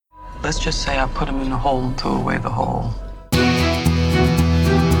let's just say I put him in a hole and threw away the hole.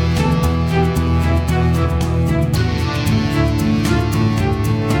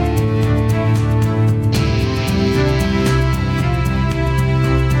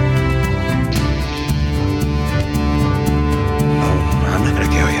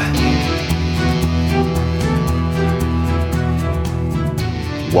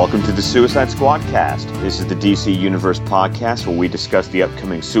 Welcome to the Suicide Squad cast. This is the DC Universe podcast where we discuss the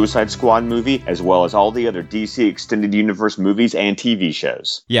upcoming Suicide Squad movie as well as all the other DC Extended Universe movies and TV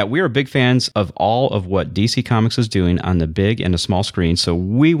shows. Yeah, we are big fans of all of what DC Comics is doing on the big and the small screen, so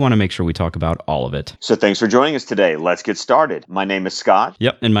we want to make sure we talk about all of it. So thanks for joining us today. Let's get started. My name is Scott.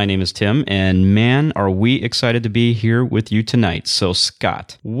 Yep, and my name is Tim, and man, are we excited to be here with you tonight. So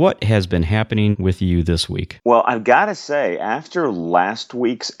Scott, what has been happening with you this week? Well, I've got to say, after last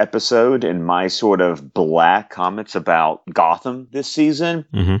week's episode and my sort of black comments about Gotham this season,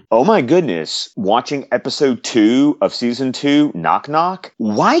 oh my goodness, watching episode 2 of season 2, Knock Knock,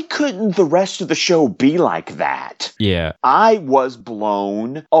 why couldn't the rest of the show be like that? Yeah. I was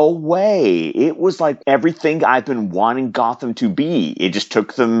blown away. It was like everything I've been wanting Gotham to be. It just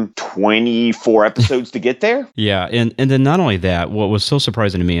took them 24 episodes to get there. Yeah, and then not only that, what was so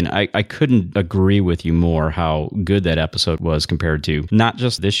surprising to me, and I couldn't agree with you more how good that episode was compared to not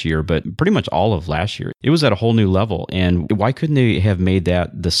just this year, but pretty much all of last year. It was at a whole new level. And why couldn't they have made that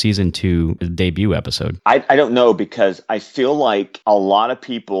the season 2 debut episode? I don't know, because I feel like a lot of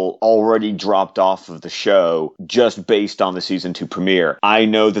people already dropped off of the show just based on the season 2 premiere. I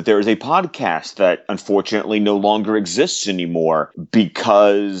know that there is a podcast that unfortunately no longer exists anymore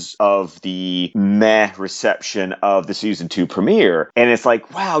because of the meh reception of the season 2 premiere. And it's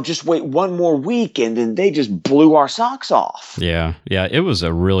like, wow, just wait one more week and then they just blew our socks off. Yeah, it was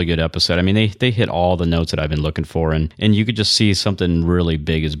a really good episode. I mean, they hit all the notes that I've been looking for, and you could just see something really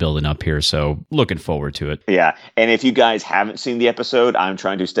big is building up here, so looking forward to it. Yeah, and if you guys haven't seen the episode, I'm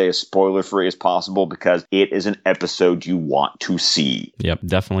trying to stay as spoiler-free as possible because it is an episode you want to see. Yep,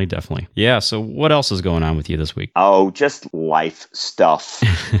 definitely. Yeah, so what else is going on with you this week? Oh, just life stuff.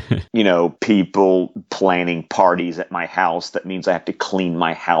 You know, people planning parties at my house. That means I have to clean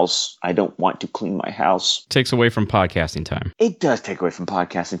my house. I don't want to clean my house. Takes away from podcasting time. It does take away from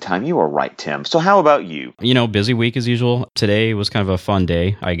podcasting time. You are right, Tim. So how about you? You know, busy week as usual. Today was kind of a fun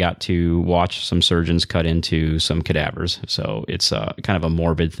day. I got to watch some surgeons cut into some cadavers. So it's kind of a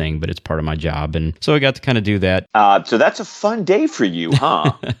morbid thing, but it's part of my job. And so I got to kind of do that. So that's a fun day for you,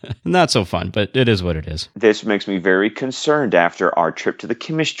 huh? Not so fun, but it is what it is. This makes me very concerned after our trip to the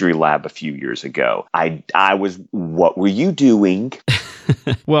chemistry lab a few years ago. I was, what were you doing?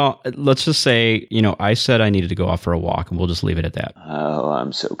 Well, let's just say, you know, I said I needed to go out for a walk, and we'll just leave it at that. Oh,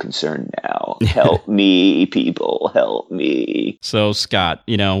 I'm so concerned now. Help me, people. Help me. So, Scott,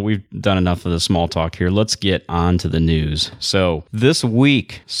 you know, we've done enough of the small talk here. Let's get on to the news. So, this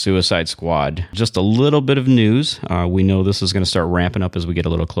week, Suicide Squad. Just a little bit of news. We know this is going to start ramping up as we get a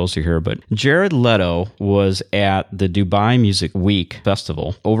little closer here, but Jared Leto was at the Dubai Music Week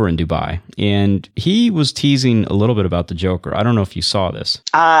Festival over in Dubai, and he was teasing a little bit about the Joker. I don't know if you saw this.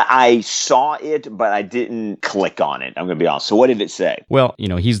 I saw it, but I didn't click on it. I'm going to be honest. So what did it say? Well, you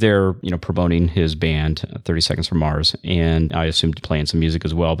know, he's there, you know, promoting his band, 30 Seconds from Mars, and I assumed playing some music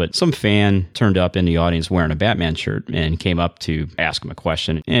as well. But some fan turned up in the audience wearing a Batman shirt and came up to ask him a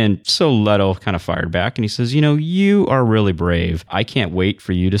question. And so Leto kind of fired back, and he says, you know, you are really brave. I can't wait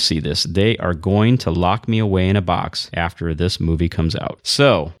for you to see this. They are going to lock me away in a box after this movie comes out.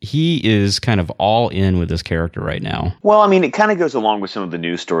 So he is kind of all in with this character right now. Well, I mean, it kind of goes along with some of the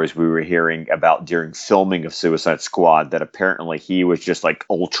news stories we were hearing about during filming of Suicide Squad, that apparently he was just like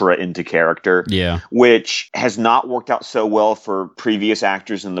ultra into character. Yeah. Which has not worked out so well for previous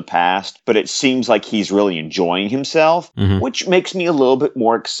actors in the past, but it seems like he's really enjoying himself, which makes me a little bit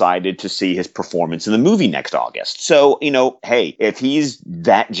more excited to see his performance in the movie next August. So, you know, hey, if he's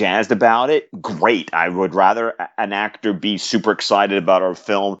that jazzed about it, great. I would rather an actor be super excited about a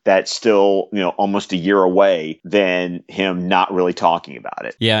film that's still, you know, almost a year away than him not really talking about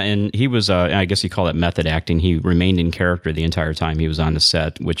it. Yeah, and he was, I guess you call it method acting. He remained in character the entire time he was on the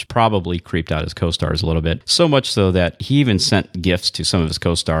set, which probably creeped out his co-stars a little bit. So much so that he even sent gifts to some of his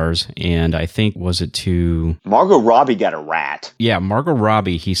co-stars, and I think, was it to... Margot Robbie got a rat. Yeah, Margot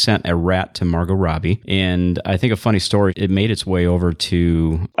Robbie. He sent a rat to Margot Robbie, and I think a funny story, it made its way over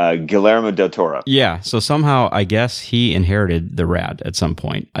to... Guillermo del Toro. Yeah, so somehow I guess he inherited the rat at some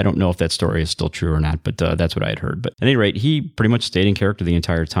point. I don't know if that story is still true or not, but that's what I had heard. But at any rate, he pretty much stayed in character the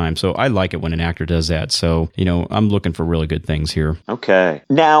entire time. So I like it when an actor does that. So, you know, I'm looking for really good things here. Okay.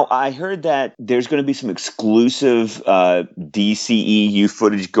 Now, I heard heard that there's going to be some exclusive DCEU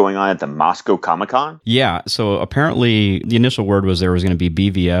footage going on at the Moscow Comic-Con. Yeah, so apparently the initial word was there was going to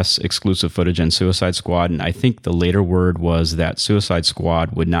be BVS exclusive footage and Suicide Squad, and I think the later word was that Suicide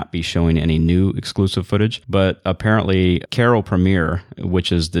Squad would not be showing any new exclusive footage, but apparently Carol Premiere,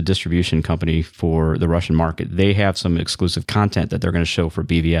 which is the distribution company for the Russian market, they have some exclusive content that they're going to show for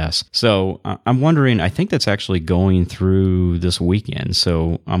BVS. So I'm wondering, I think that's actually going through this weekend,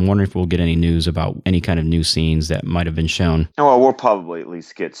 so I'm wondering if we'll get any news about any kind of new scenes that might have been shown. Well, we'll probably at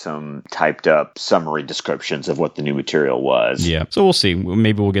least get some typed up summary descriptions of what the new material was. Yeah, so we'll see.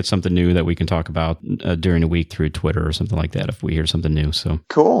 Maybe we'll get something new that we can talk about during the week through Twitter or something like that if we hear something new. So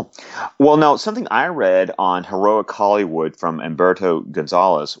cool. Well, now, something I read on Heroic Hollywood from Humberto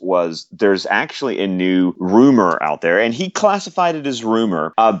Gonzalez was there's actually a new rumor out there, and he classified it as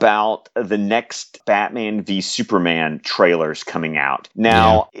rumor, about the next Batman v Superman trailers coming out.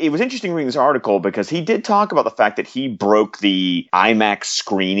 Now, It was interesting reading this article because he did talk about the fact that he broke the IMAX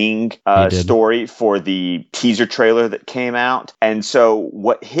screening story for the teaser trailer that came out. And so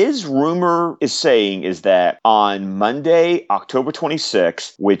what his rumor is saying is that on Monday, October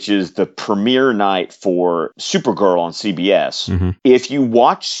 26th, which is the premiere night for Supergirl on CBS, if you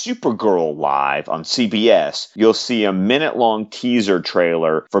watch Supergirl live on CBS, you'll see a minute-long teaser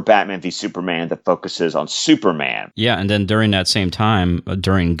trailer for Batman v Superman that focuses on Superman. Yeah, and then during that same time,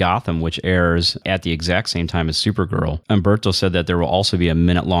 during Gotham, which airs at the exact same time as Supergirl, Umberto said that there will also be a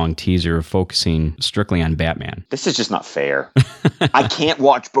minute-long teaser focusing strictly on Batman. This is just not fair. I can't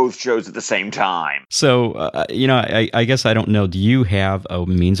watch both shows at the same time. So, I guess I don't know. Do you have a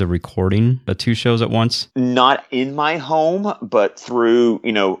means of recording the two shows at once? Not in my home, but through,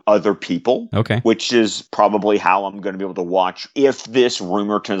 other people. Okay. Which is probably how I'm going to be able to watch. If this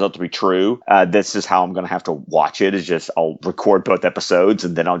rumor turns out to be true, this is how I'm going to have to watch it. Is just I'll record both episodes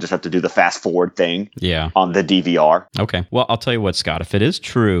and then I'll just have to do the fast forward thing on the DVR. Okay. Well, I'll tell you what, Scott, if it is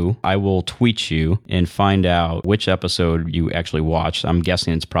true, I will tweet you and find out which episode you actually watched. I'm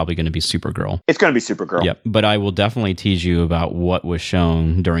guessing it's probably going to be Supergirl. It's going to be Supergirl. Yep. But I will definitely tease you about what was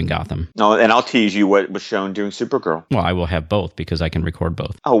shown during Gotham. No, and I'll tease you what was shown during Supergirl. Well, I will have both because I can record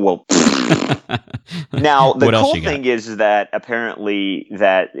both. Oh, well. Now, the cool thing is that apparently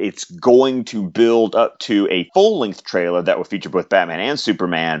that it's going to build up to a full-length trailer that will feature both Batman and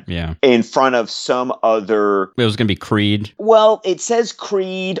Superman in front of some other... It was going to be Creed. Well, it says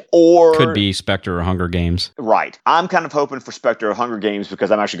Creed or... Could be Spectre or Hunger Games. Right. I'm kind of hoping for Spectre or Hunger Games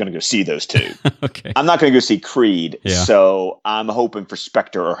because I'm actually going to go see those two. Okay. I'm not going to go see Creed, so I'm hoping for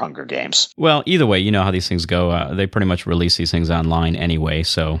Spectre or Hunger Games. Well, either way, you know how these things go. They pretty much release these things online anyway,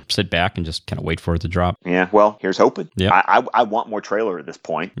 so sit back and just kind of wait for it to drop. Yeah, well, here's hoping. Yeah. I want more trailer at this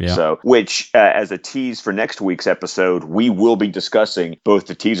point. Yeah. So, which, as a tease for next week's episode, we will be discussing both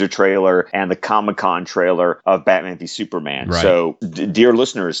the teaser trailer and the Comic-Con trailer of Batman v Superman. Right. So, dear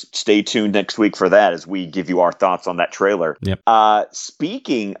listeners, stay tuned next week for that as we give you our thoughts on that trailer. Yep.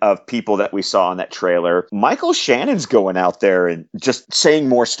 Speaking of people that we saw in that trailer, Michael Shannon's going out there and just saying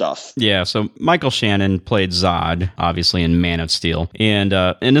more stuff. Yeah, so Michael Shannon played Zod, obviously, in Man of Steel. And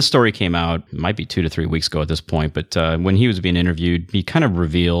this story came out, might be 2 to 3 weeks ago at this point, but when he was being interviewed, he kind of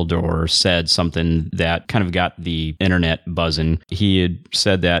revealed or said something that kind of got the internet buzzing. He had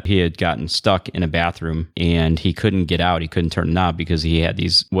said that he had gotten stuck in a bathroom and he couldn't get out. He couldn't turn the knob because he had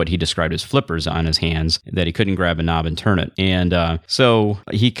these, what he described as flippers on his hands, that he couldn't grab a knob and turn it. And so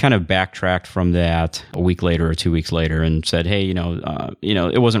he kind of backtracked from that a week later or 2 weeks later and said, hey,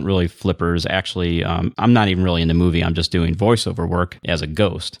 it wasn't really flippers. Actually, I'm not even really in the movie. I'm just doing voiceover work as a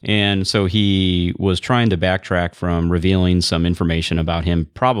ghost. And so he was trying to backtrack from revealing some information about him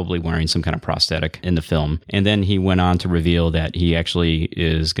probably wearing some kind of prosthetic in the film. And then he went on to reveal that he actually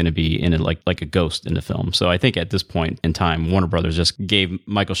is going to be in it like a ghost in the film. So I think at this point in time, Warner Brothers just gave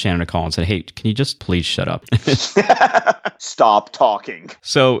Michael Shannon a call and said, hey, can you just please shut up? Stop talking.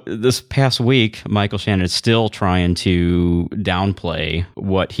 So this past week, Michael Shannon is still trying to downplay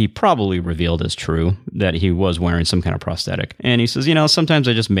what he probably revealed as true, that he was wearing some kind of prosthetic. And he says, sometimes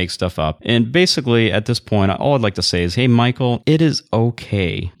I just make stuff up. And basically, at this point, all I'd like to say is, hey, Michael, it is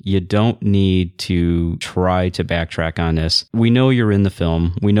okay. You don't need to try to backtrack on this. We know you're in the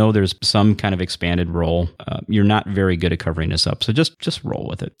film. We know there's some kind of expanded role. You're not very good at covering this up. So just roll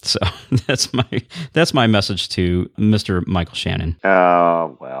with it. So that's my message to Mr. Michael Shannon.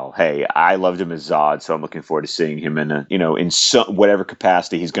 Well, hey, I loved him as Zod, so I'm looking forward to seeing him in some whatever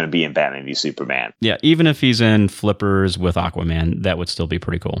capacity he's going to be in Batman v Superman. Yeah, even if he's in flippers with Aquaman, that would still be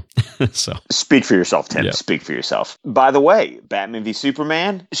pretty cool. So speak for yourself, Tim. Yeah. Speak for yourself. By the way, Batman v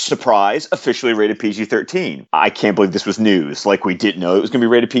Superman, surprise, officially rated PG-13. I can't believe this was news. Like, we didn't know it was going to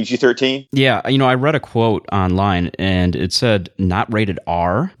be rated PG-13? Yeah, I read a quote online and it said, not rated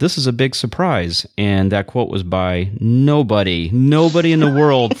R. This is a big surprise. And that quote was by nobody. Nobody in the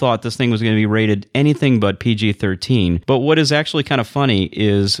world thought this thing was going to be rated anything but PG-13. But what is actually kind of funny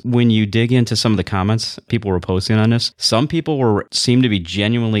is when you dig into some of the comments people were posting on this, some people seemed to be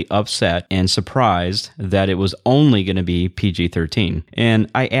genuinely upset and surprised that it was only going to be PG-13. And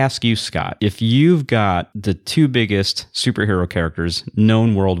I ask you, Scott, if you've got the two biggest superhero characters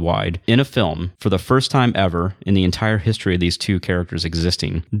known worldwide in a film for the first time ever in the entire history of these two characters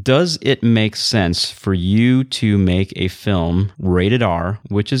existing, does it make sense for you to make a film rated R,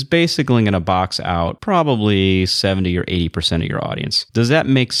 which is basically going to box out probably 70 or 80% of your audience? Does that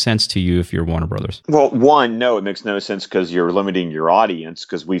make sense to you if you're Warner Brothers? Well, one, no, it makes no sense because you're limiting your audience,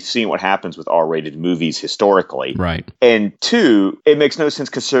 because we've seen what happens with R-rated movies historically. Right. And two, it makes no sense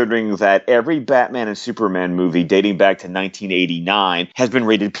considering that every Batman and Superman movie dating back to 1989 has been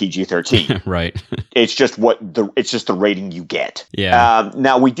rated PG-13. Right. It's just the rating you get. Yeah.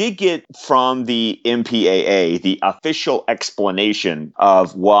 Now, we did get from the MPAA the official explanation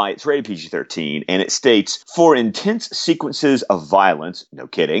of why it's rated PG-13, and it states, for intense sequences of violence, no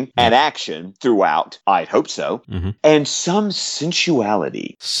kidding, and action throughout, I'd hope so, and some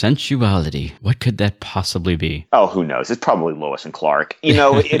sensuality. Sensuality. What could that possibly be? Oh, who knows? It's probably Lois and Clark.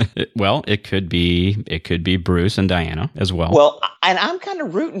 Well, it could be Bruce and Diana as well. Well, and I'm kind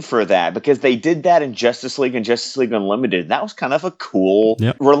of rooting for that because they did that in Justice League and Justice League Unlimited. That was kind of a cool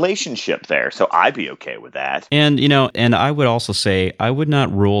relationship there. So I'd be okay with that. And, and I would also say I would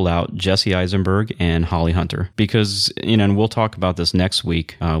not rule out Jesse Eisenberg and Holly Hunter because, and we'll talk about this next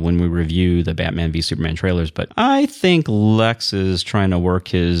week when we review the Batman v Superman trailers, but I think Lex is trying to work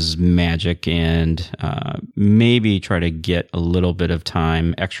his magic and maybe try to get a little bit of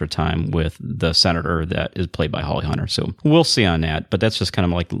extra time with the senator that is played by Holly Hunter. So we'll see on that, but that's just kind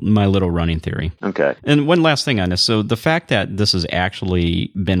of like my little running theory. Okay. And one last thing on this. So the fact that this has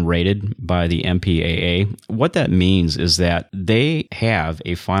actually been rated by the MPAA, what that means is that they have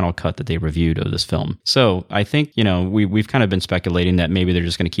a final cut that they reviewed of this film. So I think, we've kind of been speculating that maybe they're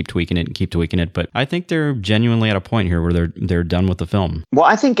just going to keep tweaking it, but I think they're genuinely at a point here where they're done with the film. Well,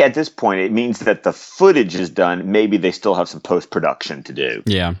 I think at this point it means that the footage is done. Maybe they still have some post-production to do.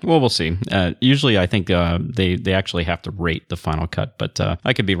 Yeah, well, we'll see. Usually I think they actually have to rate the final cut, but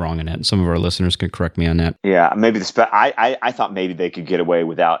I could be wrong on that, and some of our listeners could correct me on that. Yeah, maybe I thought maybe they could get away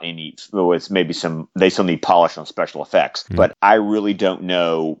without any. Well, it's maybe they still need polish on special effects, but I really don't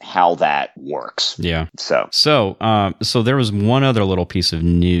know how that works. Yeah. So there was one other little piece of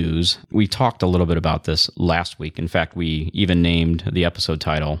news. We talked a little bit about this last week. In fact, we even named the episode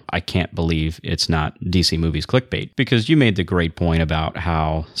title, I Can't Believe It's Not DC Movies Clickbait, because you made the great point about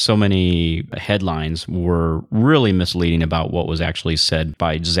how so many headlines were really misleading about what was actually said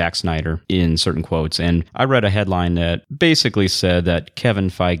by Zack Snyder in certain quotes. And I read a headline that basically said that Kevin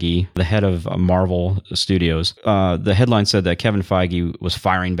Feige, the head of Marvel Studios, the headline said that Kevin Feige was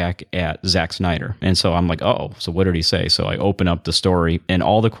firing back at Zack Snyder. And so I'm like, oh, so what did he say? So I open up the story, and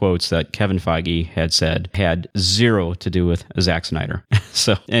all the quotes that Kevin Feige had said had zero to do with Zack Snyder.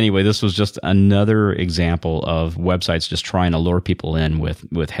 So anyway, this was just another example of websites just trying to lure people in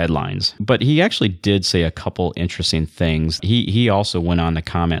with headlines. But he actually did say a couple interesting things. He also went on to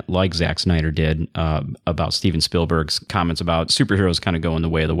comment, like Zack Snyder did, about Steven Spielberg's comments about superheroes kind of going the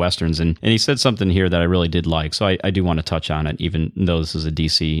way of the Westerns. And he said something here that I really did like. So I do want to touch on it, even though this is a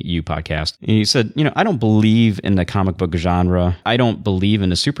DCU podcast. And he said, I don't believe in the comic book genre. I don't believe in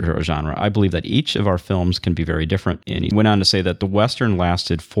the superhero genre. I believe that each of our films can be very different. And he went on to say that the Western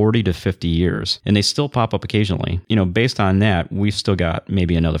lasted 40 to 50 years, and they still pop up occasionally. Based on that, we've still got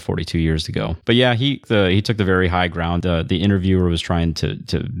maybe another 42 years to go. But yeah, he took the very high ground. The interviewer was trying to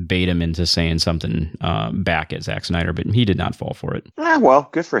bait him into saying something back at Zack Snyder, but he did not fall for it. Well,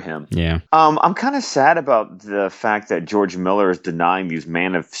 good for him. Yeah. I'm kind of sad about the fact that George Miller is denying these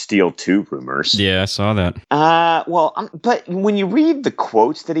Man of Steel 2 rumors. Yeah, I saw that. But when you read the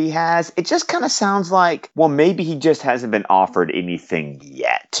quotes that he has, it just kind of sounds like, well, maybe he just hasn't been offered anything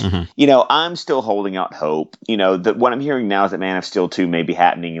yet. Mm-hmm. I'm still holding out hope. What I'm hearing now is that Man of Steel 2 may be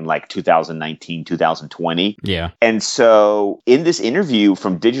happening in like 2019, 2020. Yeah. And so in this interview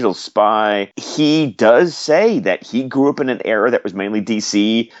from Digital Spy, he does say that he grew up in an era that was mainly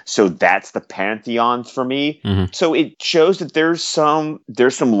DC. So that's the pantheon for me. Mm-hmm. So it shows that there's some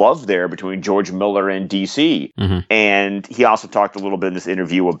love there between George Miller and DC. Mm-hmm. And he also talked a little bit in this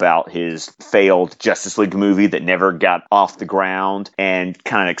interview about his failed Justice League movie that never got off the ground. and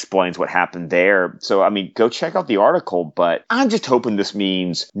kind of explains what happened there. So, I mean, go check out the article, but I'm just hoping this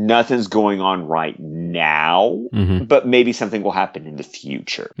means nothing's going on right now, but maybe something will happen in the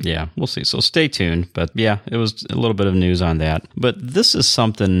future. Yeah, we'll see. So stay tuned. But yeah, it was a little bit of news on that. But this is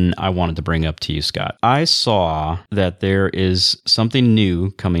something I wanted to bring up to you, Scott. I saw that there is something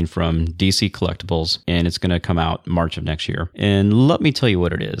new coming from DC Collectibles, and it's going to come out March of next year. And let me tell you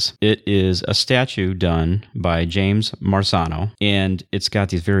what it is. It is a statue done by James Marsano, and it's got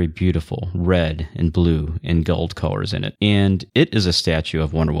these very beautiful red and blue and gold colors in it. And it is a statue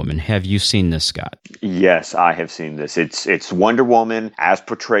of Wonder Woman. Have you seen this, Scott? Yes, I have seen this. It's Wonder Woman as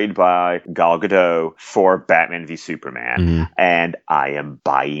portrayed by Gal Gadot for Batman v Superman, and I am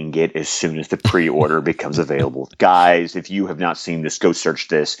buying it as soon as the pre-order becomes available. Guys, if you have not seen this, go search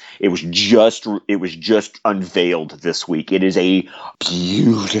this. It was just unveiled this week. It is a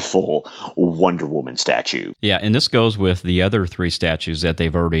beautiful Wonder Woman statue. Yeah, and this goes with the other three statues that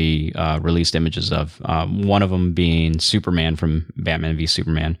they've already released images of. One of them being Superman from Batman v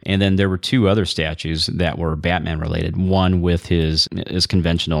Superman, and then there were two other statues that were Batman related. One with his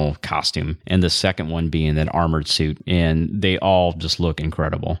conventional costume, and the second one being that armored suit. And they all just look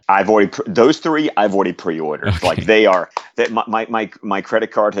incredible. Those three I've already pre-ordered. Okay. Like they are. My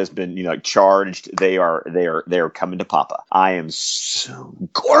credit card has been charged. They are coming to Papa. I am so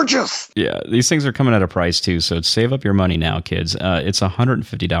gorgeous. Yeah, these things are coming at a price too, so save up your money now, kids. It's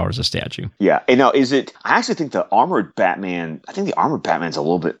 $150 a statue. Yeah, and now is it? I actually think the armored Batman. I think the armored Batman's a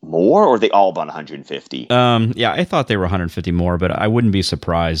little bit more, or are they all about 150? Yeah, I thought they were 150 more, but I wouldn't be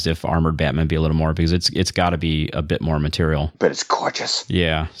surprised if armored Batman be a little more because it's got to be a bit more material. But it's gorgeous.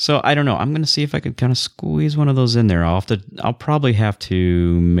 Yeah, so I don't know. I'm going to see if I can kind of squeeze one of those in there. I'll probably have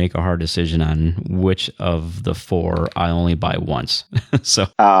to make a hard decision on which of the four I only buy once. So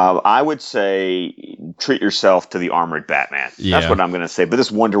I would say treat yourself to the armored Batman. Yeah. That's what I'm going to say. But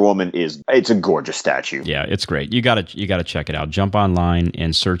this Wonder Woman it's a gorgeous statue. Yeah, it's great. You got to check it out. Jump online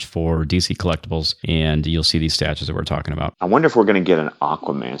and search for DC Collectibles, and you'll see these statues that we're talking about. I wonder if we're going to get an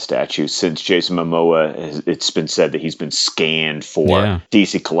Aquaman statue since Jason Momoa it's been said that he's been scanned for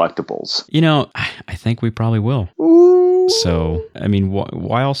DC Collectibles. I think we probably will. Ooh. So, I mean,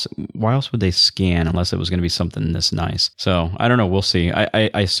 why else would they scan unless it was going to be something this nice? So, I don't know. We'll see. I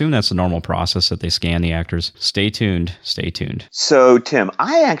assume that's the normal process that they scan the actors. Stay tuned. So, Tim,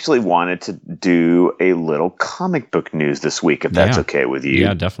 I actually wanted to do a little comic book news this week, if that's okay with you.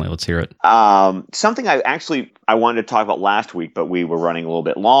 Yeah, definitely. Let's hear it. Something I wanted to talk about last week, but we were running a little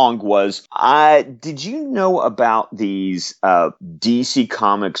bit long, was did you know about these DC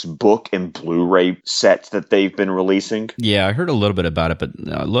Comics book and Blu-ray sets that they've been releasing? Yeah, I heard a little bit about it, but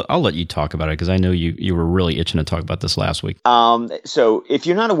I'll let you talk about it because I know you were really itching to talk about this last week. So if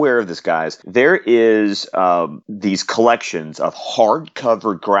you're not aware of this, guys, there is these collections of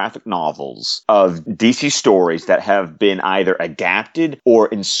hardcover graphic novels of DC stories that have been either adapted or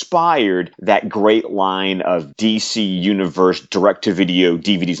inspired that great line of DC Universe direct-to-video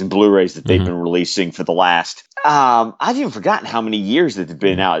DVDs and Blu-rays that they've been releasing for the last... I've even forgotten how many years that they've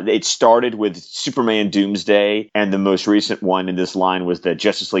been out. It started with Superman Doomsday, and the most recent one in this line was the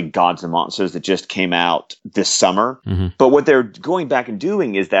Justice League Gods and Monsters that just came out this summer. But what they're going back and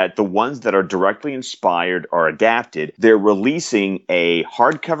doing is that the ones that are directly inspired or adapted, they're releasing a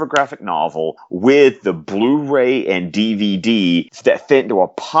hardcover graphic novel with the Blu-ray and DVD that fit into a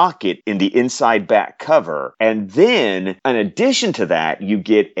pocket in the inside back cover. And then, in addition to that, you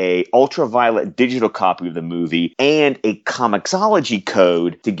get a ultraviolet digital copy of the movie and a Comixology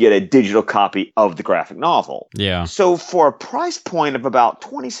code to get a digital copy of the graphic novel. Yeah. So for a price point of about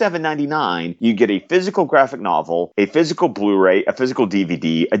 $27.99, you get a physical graphic novel, a physical Blu-ray, a physical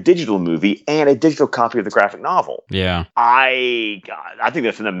DVD, a digital movie, and a digital copy of the graphic novel. Yeah. I think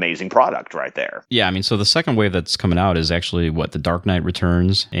that's an amazing product right there. Yeah, I mean, so the second wave that's coming out is actually The Dark Knight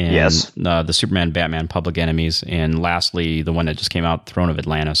Returns and the Superman, Batman, Public Enemies, and lastly, the one that just came out, Throne of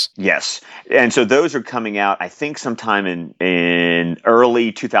Atlantis. Yes. And so those are coming out, I think, sometime in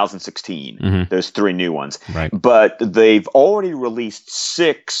early 2016, those three new ones. Right. But they've already released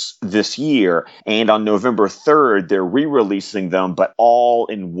 6 this year, and on November 3rd, they're re-releasing them, but all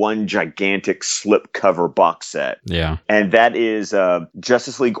in one gigantic slipcover box set. Yeah. And that is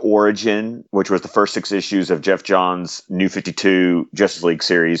Justice League Origin, which was the first 6 issues of Jeff Johns' New 52 Justice League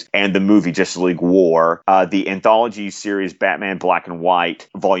series, and the movie Justice League War, the anthology series Batman Black and White,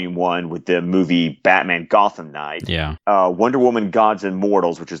 Volume 1, with the movie Batman Gotham Gotham Knight. Yeah. Wonder Woman Gods and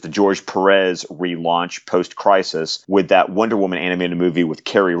Mortals, which is the George Perez relaunch post-Crisis with that Wonder Woman animated movie with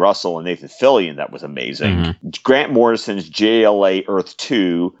Kerry Russell and Nathan Fillion that was amazing. Mm-hmm. Grant Morrison's JLA Earth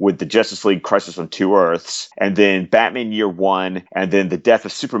 2 with the Justice League Crisis on Two Earths, and then Batman Year One, and then the Death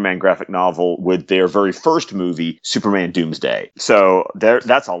of Superman graphic novel with their very first movie, Superman Doomsday. So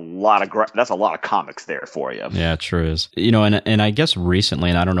that's a lot of comics there for you. Yeah, it sure is. And I guess recently,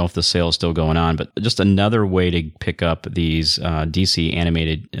 and I don't know if the sale is still going on, but just another way to pick up these DC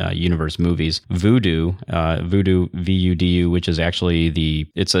animated universe movies, Vudu, VUDU, which is actually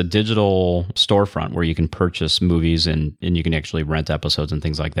it's a digital storefront where you can purchase movies and you can actually rent episodes and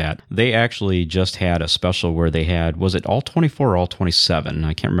things like that. They actually just had a special where they had, was it all 24 or all 27?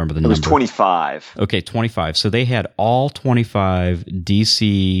 I can't remember the number. It was 25. Okay, 25. So they had all 25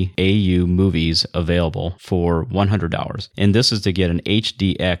 DC AU movies available for $100. And this is to get an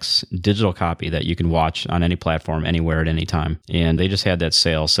HDX digital copy that you can watch on any platform, anywhere, at any time. And they just had that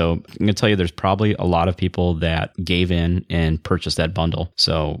sale. So I'm going to tell you, there's probably a lot of people that gave in and purchased that bundle.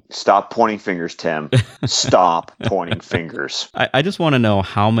 So stop pointing fingers, Tim. Stop pointing fingers. I just want to know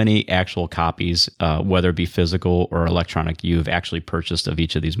how many actual copies, whether it be physical or electronic, you've actually purchased of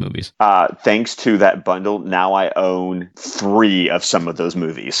each of these movies. Thanks to that bundle, now I own 3 of some of those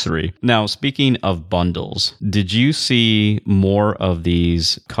movies. 3. Now, speaking of bundles, did you see more of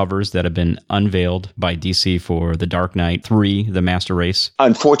these covers that have been unveiled by DC for The Dark Knight 3, The Master Race?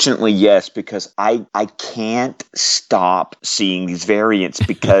 Unfortunately, yes, because I can't stop seeing these variants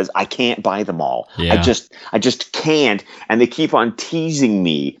because I can't buy them all. Yeah. I just can't. And they keep on teasing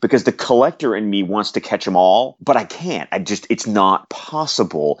me because the collector in me wants to catch them all, but I can't. It's not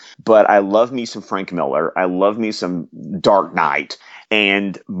possible. But I love me some Frank Miller. I love me some Dark Knight.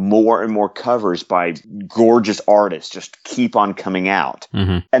 And more covers by gorgeous artists just keep on coming out.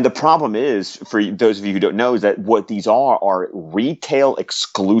 Mm-hmm. And the problem is, for those of you who don't know, is that what these are retail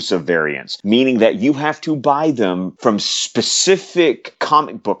exclusive variants, meaning that you have to buy them from specific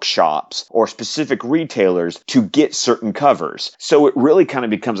comic book shops or specific retailers to get certain covers. So it really kind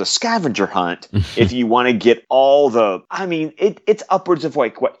of becomes a scavenger hunt if you want to get all it's upwards of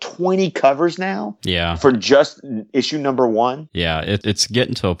 20 covers now? Yeah. For just issue number 1? Yeah, it's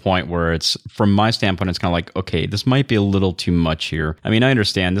getting to a point where it's, from my standpoint, it's kind of like, okay, this might be a little too much here. I mean, I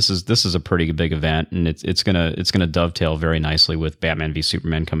understand this is a pretty big event, and it's gonna dovetail very nicely with Batman v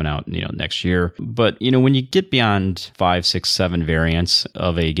Superman coming out, next year. But when you get beyond 5, 6, 7 variants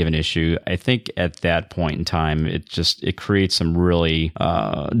of a given issue, I think at that point in time, it creates some really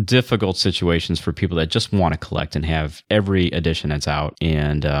difficult situations for people that just want to collect and have every edition that's out.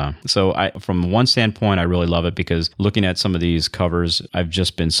 And so from one standpoint, I really love it, because looking at some of these covers, I've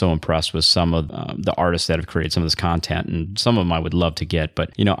just been so impressed with some of the artists that have created some of this content, and some of them I would love to get,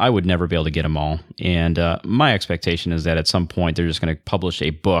 but I would never be able to get them all. And my expectation is that at some point they're just going to publish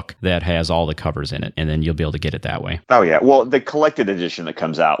a book that has all the covers in it, and then you'll be able to get it that way. Oh yeah, well, the collected edition that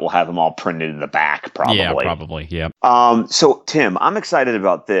comes out will have them all printed in the back, probably. Yeah, probably. Yeah. So Tim, I'm excited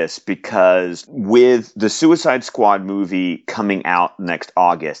about this because with the Suicide Squad movie coming out next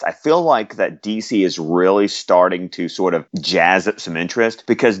August, I feel like that DC is really starting to sort of jazz up some interest,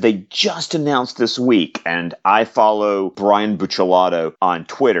 because they just announced this week, and I follow Brian Buccellato on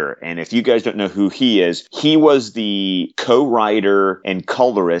Twitter, and if you guys don't know who he is, he was the co-writer and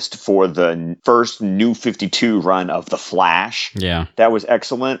colorist for the first New 52 run of The Flash. Yeah. That was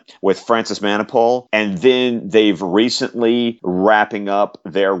excellent, with Francis Manapul, and then they've recently wrapping up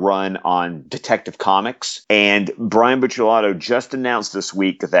their run on Detective Comics, and Brian Buccellato just announced this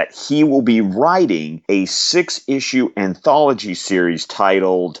week that he will be writing a 6-issue anthology series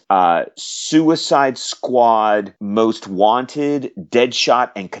titled Suicide Squad Most Wanted,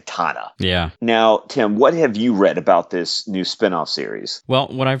 Deadshot, and Katana. Yeah. Now, Tim, what have you read about this new spin-off series? Well,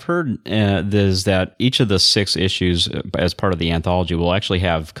 what I've heard is that each of the 6 issues as part of the anthology will actually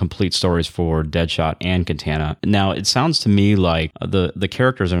have complete stories for Deadshot and Katana. Now, it sounds to me like the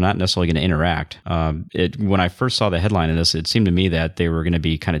characters are not necessarily going to interact. When I first saw the headline of this, it seemed to me that they were going to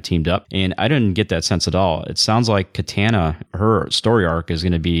be kind of teamed up, and I didn't get that sense at all. It sounds like Katana, her story arc is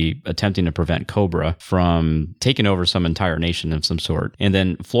going to be attempting to prevent Cobra from taking over some entire nation of some sort. And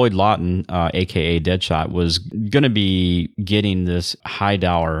then Floyd Lawton, aka Deadshot, was going to be getting this high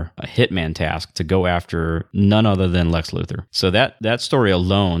dollar hitman task to go after none other than Lex Luthor. So that story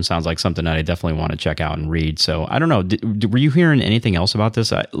alone sounds like something that I definitely want to check out and read. So I don't know. Were you hearing anything else about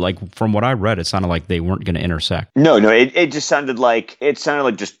this? From what I read, it sounded like they weren't going to intersect. No. It just sounded like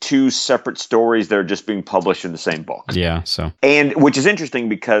just 2 separate stories that are just being published in the same book. Yeah. So And which is interesting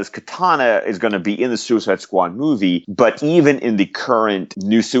because Katana is going to be in the Suicide Squad movie, but even in the current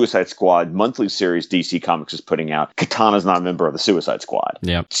new Suicide Squad monthly series DC Comics is putting out, Katana's not a member of the Suicide Squad.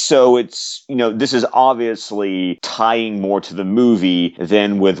 Yeah. So it's, this is obviously tying more to the movie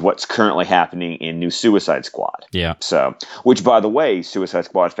than with what's currently happening in new Suicide Squad. Yeah. So, which by the way, Suicide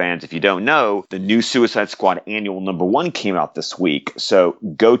Squad fans, if you don't know, the new Suicide Squad annual #1 came out this week. So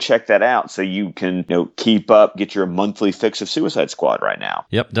go check that out so you can, keep up, get your monthly fix of Suicide Squad right now.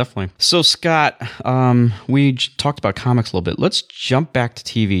 Yep, definitely. So Scott, we talked about comics a little bit. Let's jump back to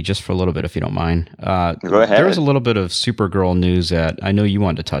TV just for a little bit, if you don't mind. Go ahead. There was a little bit of Supergirl news that I know you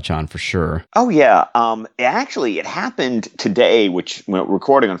wanted to touch on for sure. Oh, yeah. It happened today, which we're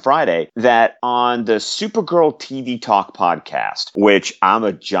recording on Friday, that on the Supergirl TV Talk podcast, which I'm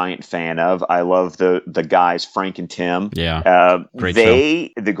a giant fan of. I love the guys, Frank and Tim. Yeah. Great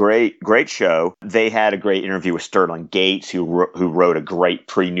show. The great show. They had a great interview with Sterling Gates, who wrote a great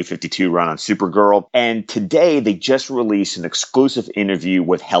pre-New 52 run on Supergirl. And today they just released an exclusive interview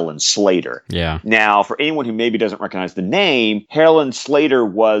with Helen Slater. Yeah. Now, for anyone who maybe doesn't recognize the name, Helen Slater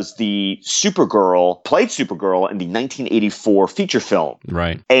was the played Supergirl in the 1984 feature film.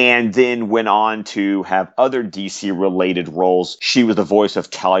 Right. And then went on to have other DC-related roles. She was the voice of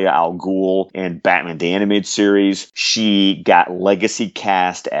Talia al Ghul in Batman the Animated Series. She got legacy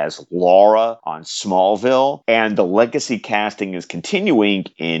cast as Laura on Smallville. And the legacy casting is continuing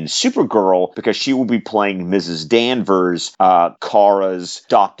in Supergirl because she will be playing Mrs. Danvers, Kara's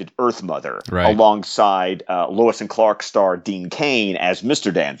adopted Earth mother, alongside Lois and Clark star Dean Cain as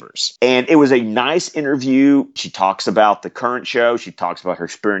Mr. Danvers. And it was a nice interview. She talks about the current show. She talks about her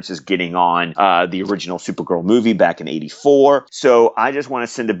experiences getting on the original Supergirl movie back in '84. So I just want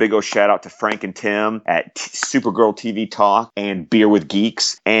to send a big old shout out to Frank and Tim at Supergirl TV Talk and Beer with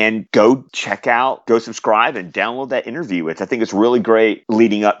Geeks, and go subscribe and download that interview. I think it's really great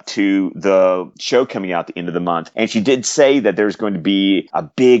leading up to the show coming out at the end of the month. And she did say that there's going to be a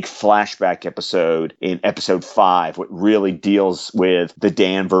big flashback episode in episode 5, what really deals with the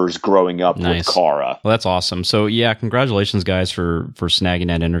Danvers growing up with Kara. Well, that's awesome. So yeah, congratulations guys for snagging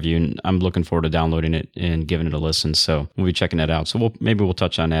that interview, and I'm looking forward to downloading it and giving it a listen. So we'll be checking that out. So maybe we'll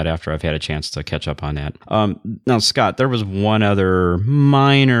touch on that after I've had a chance to catch up on that. Now, Scott, there was one other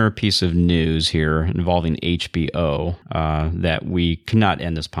minor piece of news here involving HBO that we cannot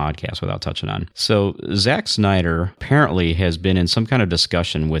end this podcast without touching on. So Zack Snyder apparently has been in some kind of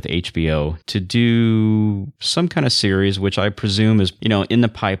discussion with HBO to do some kind of series, which I presume is, in the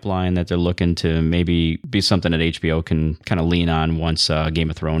pipeline, that they're looking to maybe be something that HBO can kind of lean on once Game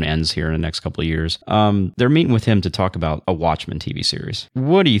of Thrones ends here in the next couple of years. They're meeting with him to talk about a Watchmen TV series.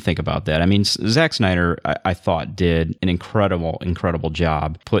 What do you think about that? I mean, Zack Snyder, I thought, did an incredible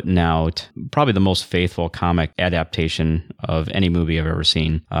job putting out probably the most faithful comic adaptation of any movie I've ever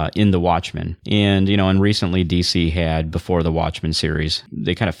seen in The Watchmen. And, and recently DC had, before the Watchmen series,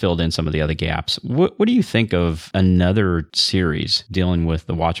 they kind of filled in some of the other gaps. What do you think of another series dealing with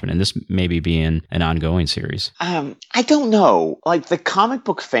The Watchmen, and this maybe being an ongoing series? I don't know. Like, the comic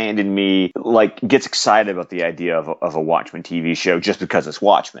book fan in me, gets excited about the idea of a Watchmen TV show just because it's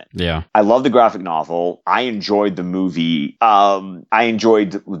Watchmen. Yeah. I love the graphic novel. I enjoyed the movie. I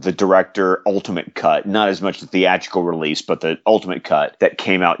enjoyed the director Ultimate Cut, not as much the theatrical release, but the Ultimate Cut that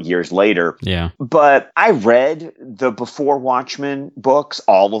came out years later. Yeah. But I read the Before Watchmen books,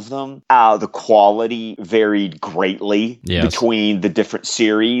 all of them. The quality varied greatly between the different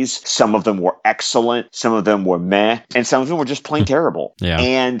series. Some of them were excellent. Some of them were meh. And some of them were just plain terrible. Yeah.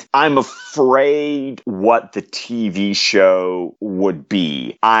 And I'm afraid what the TV show would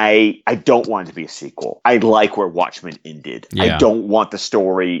be. I don't want it to be a sequel. I like where Watchmen ended. Yeah. I don't want the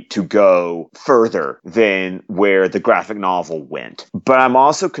story to go further than where the graphic novel went. But I'm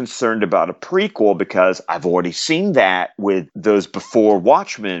also concerned about a prequel because I've already seen that with those Before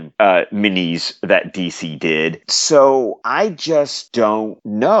Watchmen minis that DC did. So I just don't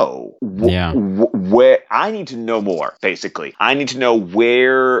know where. I need to know more, basically. I need to know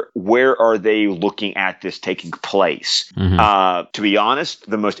where are they looking at this taking place. Mm-hmm. To be honest,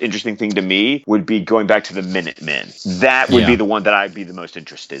 the most interesting thing to me would be going back to the Minutemen. That would be the one that I'd be the most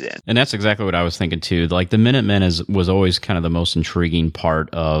interested in. And that's exactly what I was thinking too. Like, the Minutemen was always kind of the most intriguing part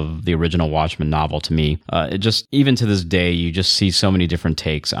of the original Watchmen novel to me. It just, even to this day, you just see so many different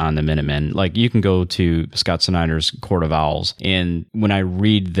takes on the Minutemen. Like, you can go to Scott Snyder's Court of Owls, and when I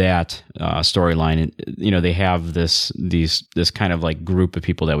read that storyline, they have this kind of like group of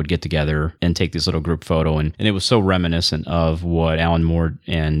people that would get together and take this little group photo, and it was so reminiscent of what Alan Moore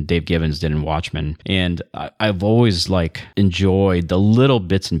and Dave Gibbons did in Watchmen. And I've always enjoyed the little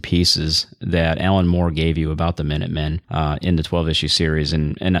bits and pieces that Alan Moore gave you about the Minutemen in the 12-issue series,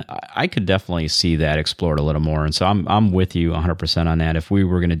 and I could definitely see that explored a little more. And so I'm with you 100% on that. If we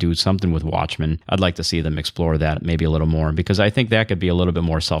were going to do something with Watchmen, I'd like to see them explore that maybe a little more, because I think that could be a little bit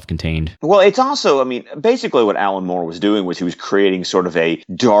more self-contained. Well, it's also, I mean, basically what Alan Moore was doing was he was creating sort of a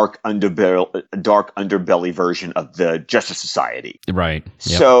dark underbelly version of the Justice Society. Right.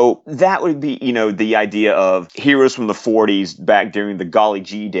 Yep. So that would be, the idea of heroes from the 40s back during the golly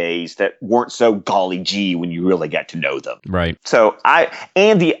gee days that weren't so golly gee when you really got to know them. Right. So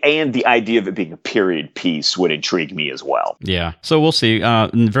the idea of it being a period piece would intrigue me as well. Yeah. So we'll see.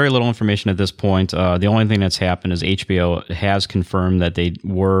 Very little information at this point. The only thing that's happened is HBO has confirmed that they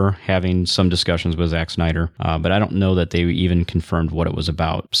were having some discussions with Zack Snyder, but I don't know that they even confirmed what it was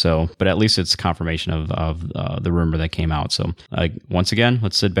about. So, but at least it's confirmation of the rumor that came out. So once again,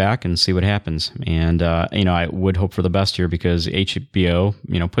 let's sit back and see what happens. And I would hope for the best here, because HBO,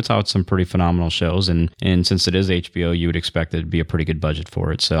 puts out some pretty phenomenal shows, and since it is HBO, you would expect it to be a pretty good budget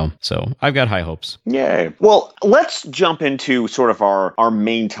for it. So I've got high hopes. Yay. Well, let's jump into sort of our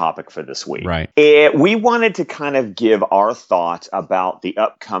main topic for this week. Right. We wanted to kind of give our thoughts about the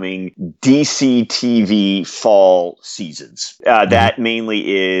upcoming DC TV fall seasons. That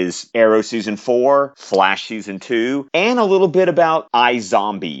mainly is Arrow Season 4, Flash Season 2, and a little bit about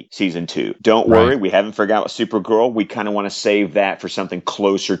iZombie Season 2. Don't worry, we haven't forgot about Supergirl. We kind of want to save that for something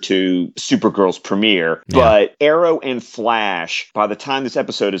closer to Supergirl's premiere. Yeah. But Arrow and Flash, by the time this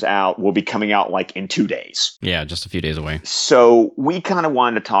episode is out, will be coming out like in 2 days. Yeah, just a few days away. So we kind of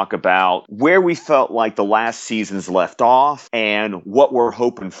wanted to talk about where we felt like the last seasons left off and what we're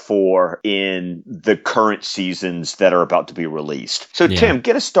hoping for in the current seasons that are about to be released. So Tim,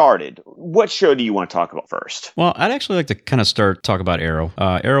 get us started. What show do you want to talk about first? Well, I'd actually like to kind of talk about Arrow.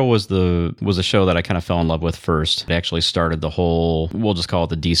 Arrow was a show that I kind of fell in love with first. It actually started the whole, we'll just call it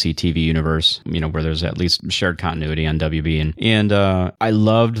the DC TV universe, where there's at least shared continuity on WB. And I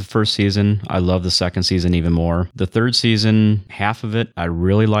loved the first season. I loved the second season even more. The third season, half of it I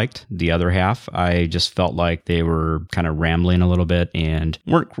really liked. The other half, I just felt like they were kind of rambling a little bit and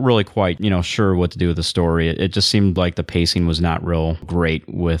weren't really quite, sure what to do with the story. It just seemed like the pacing was not real great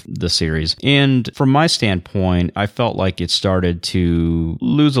with the series. And from my standpoint, I felt like it started to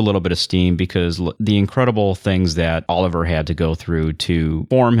lose a little bit of steam because the incredible things that Oliver had to go through to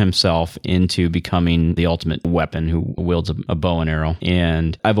form himself into becoming the ultimate weapon who wields a bow and arrow.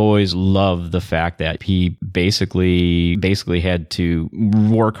 And I've always loved the fact that he basically had to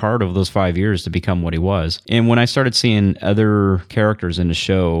work hard over those 5 years to become what he was. And when I started seeing other characters in the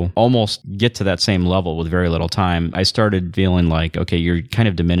show almost get to that same level with very little time, I started feeling like, okay, you're kind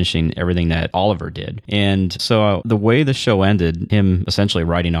of diminishing everything that Oliver did. And so the way the show ended, him essentially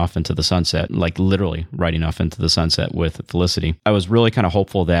riding off into the sunset, like literally riding off into the sunset with Felicity, I was really kind of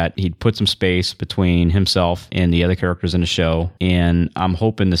hopeful that he'd put some space between himself and the other characters in the show. And I'm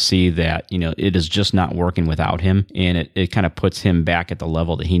hoping to see that, it is just not working without him. And it kind of puts him back at the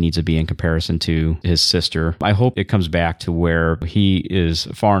level that he needs to be in comparison to his sister. I hope it comes back to where he is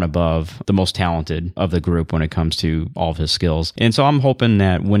far and above the most talented of the group when it comes to all of his skills. And so I'm hoping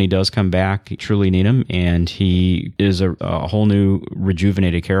that when he does come back, you truly need him, and he is a whole new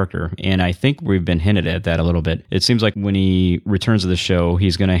rejuvenated character. And I think we've been hinted at that a little bit. It seems like when he returns to the show,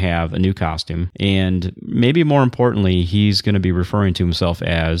 he's going to have a new costume. And maybe more importantly, he's going to be referring to himself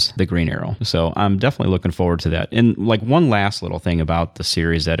as the Green Arrow. So I'm definitely looking forward to that. And like one last little thing about the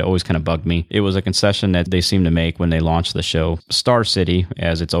series that always kind of bugged me, it was a concession that they seemed to make when they launched the show. Star City,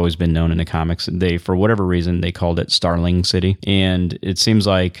 as it's always been known in the comics, they, for whatever reason, they called it Starling City. And it seems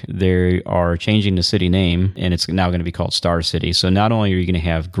like they are changing the city name, and it's now going to be called Star City. So not only are you going to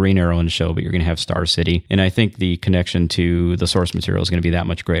have Green Arrow in the show, but you're going to have Star City. And I think the connection to the source material is going to be that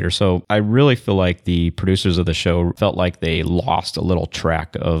much greater. So I really feel like the producers of the show felt like they lost a little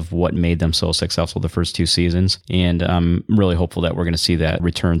track of what made them so successful the first two seasons. And I'm really hopeful that we're going to see that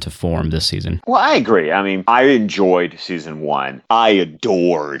return to form this season. Well, I agree. I mean, I enjoyed season 1. I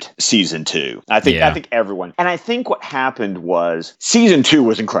adored season 2. I think everyone. And I think what happened was season 2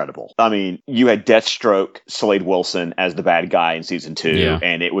 was incredible. I mean, you had Deathstroke, Slade Wilson as the bad guy in season 2,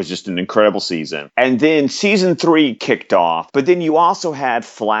 and it was just an incredible season. And then season 3 kicked off, but then you also had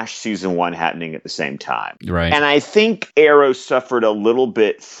Flash season 1 happening at the same time. Right. And I think Arrow suffered a little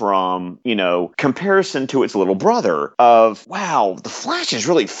bit from, comparison to its little brother of, wow, the Flash is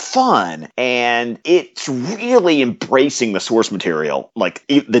really fun. And it's really embracing the source material, like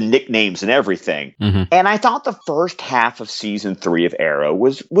the nicknames and everything. Mm-hmm. And I thought the first half of season 3 of Arrow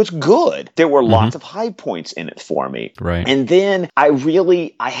was good. There were lots of high points in it for me. Right. And then I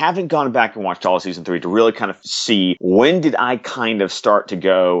haven't gone back and watched all of season 3 to really kind of see when did I kind of start to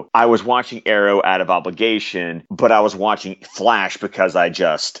go, I was watching Arrow out out of obligation, but I was watching Flash because I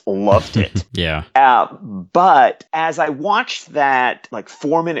just loved it. Yeah. But as I watched that like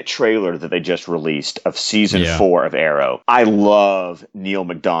 4-minute trailer that they just released of season 4 of Arrow, I love Neil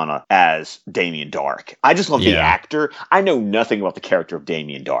McDonough as Damien Dark. I just love the actor. I know nothing about the character of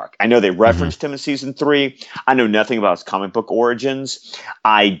Damien Dark. I know they referenced him in season 3. I know nothing about his comic book origins.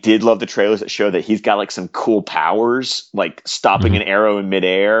 I did love the trailers that show that he's got like some cool powers, like stopping an arrow in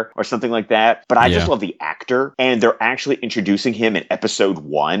midair or something like that. But I just love the actor, and they're actually introducing him in episode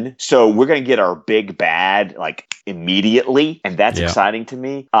 1. So we're going to get our big bad like immediately, and that's exciting to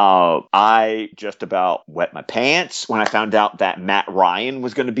me. I just about wet my pants when I found out that Matt Ryan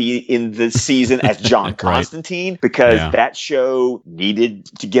was going to be in this season as John Constantine, because that show needed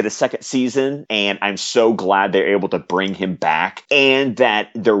to get a second season, and I'm so glad they're able to bring him back, and that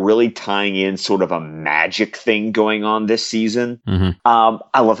they're really tying in sort of a magic thing going on this season.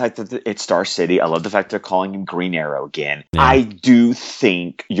 I love the fact that it's Star City. I love the fact they're calling him Green Arrow again. I do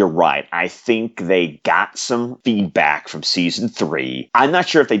think you're right. I think they got some feedback from season 3. I'm not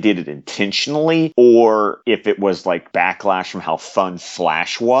sure if they did it intentionally or if it was like backlash from how fun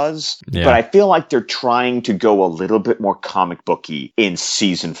Flash was, but I feel like they're trying to go a little bit more comic booky in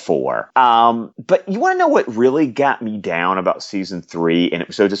season 4. But you want to know what really got me down about season 3, and it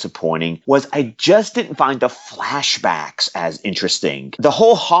was so disappointing, was I just didn't find the flashbacks as interesting. The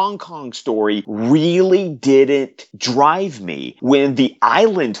whole Hong Kong story really didn't drive me, when the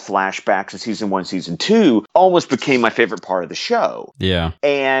island flashbacks in season 1, season 2 almost became my favorite part of the show. Yeah.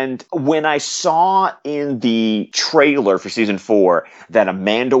 And when I saw in the trailer for season 4 that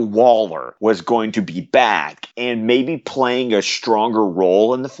Amanda Waller was going to be back and maybe playing a stronger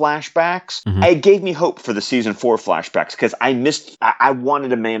role in the flashbacks, it gave me hope for the season 4 flashbacks, because I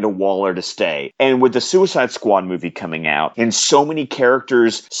wanted Amanda Waller to stay. And with the Suicide Squad movie coming out and so many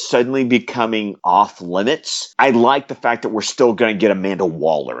characters suddenly becoming off limits, I like the fact that we're still going to get Amanda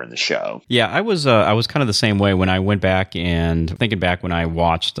Waller in the show. Yeah, I was kind of the same way when I went back and thinking back when I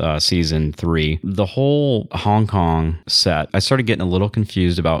watched season 3. The whole Hong Kong set, I started getting a little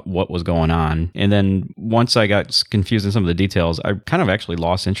confused about what was going on. And then once I got confused in some of the details, I kind of actually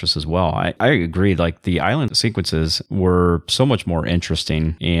lost interest as well. I agreed, like the island sequences were so much more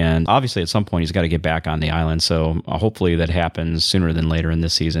interesting. And obviously at some point he's got to get back on the island. So hopefully that happens sooner than later in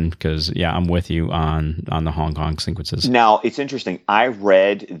this season, because I'm with you on the Hong Kong sequences. Now, it's interesting. I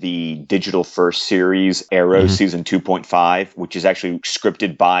read the digital first series, Arrow season 2.5, which is actually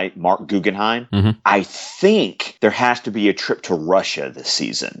scripted by Mark Guggenheim. I think there has to be a trip to Russia this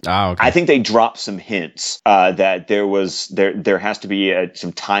season. Oh, okay. I think they dropped some hints that there has to be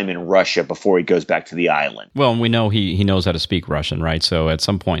some time in Russia before he goes back to the island. Well, and we know he knows how to speak Russian, right? So at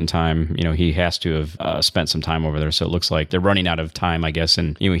some point in time, he has to have spent some time over there. So it looks like they're running out of time, I guess.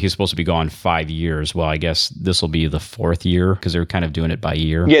 And he's supposed to be gone 5 years. Well, I guess this will be the 4th year, because they're kind of doing it by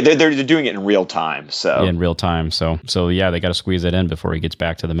year. Yeah, they're doing it in real time. So in real time. So yeah, they got to squeeze it in before he gets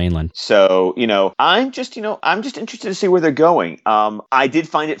back to the mainland. So I'm just interested to see where they're going. I did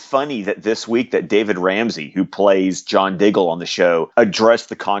find it funny that this week that David Ramsey, who plays John Diggle on the show, addressed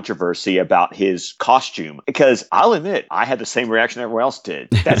the controversy about his costume, because I'll admit I had the same reaction everyone else did.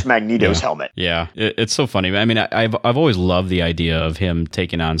 That's Magneto's helmet. Yeah, it's so funny. I mean, I've always loved the idea of him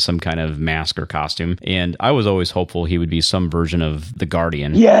taking on some kind of mask or costume, and I was always hopeful he would be some version of the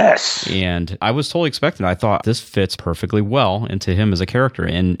Guardian. Yes. And I was totally expecting. I thought this fits perfectly well into him as a character,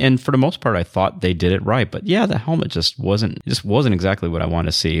 and for the most part, I thought they did it right. But yeah, the helmet just wasn't exactly what I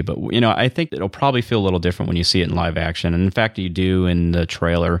wanted to see. But I think it'll probably feel a little different when you see it in live action, and in fact, you do in the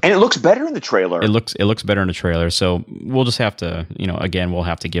trailer. And it looks better in the trailer. It looks better in the trailer. So we'll just have to, again, we'll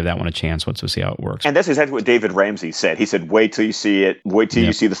have to give that one a chance once we see how it works. And that's exactly what David Ramsey said. He said, "Wait till you see it. Wait till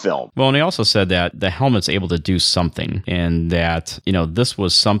you see the film." Well, and he also said that the helmet's able to do something, and that this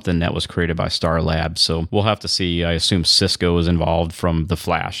was something that was created by Star Labs. So we'll have to see. I assume Cisco is involved from The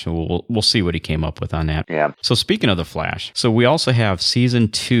Flash. We'll see what he came up with on that. Yeah. So speaking of The Flash, so we also have season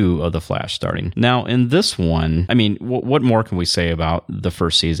 2 of The Flash starting now. In this one, I mean, what more can we say about the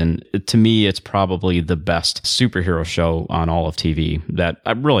first season? To me, it's probably the best superhero show on all of TV that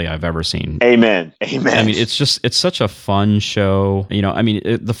I've ever seen. Amen. I mean, it's such a fun show.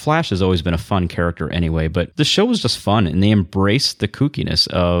 The Flash has always been a fun character anyway, but the show was just fun, and they embraced the kookiness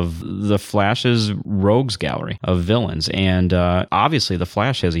of the Flash's rogue rogues gallery of villains. And obviously, The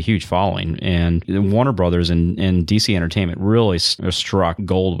Flash has a huge following, and Warner Brothers and DC Entertainment really struck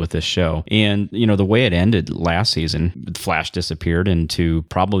gold with this show. And, the way it ended last season, Flash disappeared into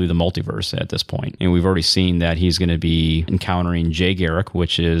probably the multiverse at this point. And we've already seen that he's going to be encountering Jay Garrick,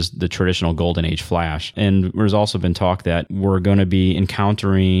 which is the traditional Golden Age Flash. And there's also been talk that we're going to be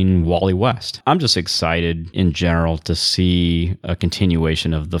encountering Wally West. I'm just excited in general to see a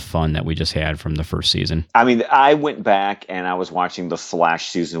continuation of the fun that we just had from the first season. I mean, I went back and I was watching the Flash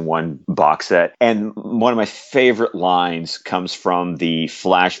season 1 box set, and one of my favorite lines comes from the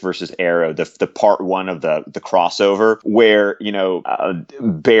Flash versus Arrow, the part 1 of the crossover, where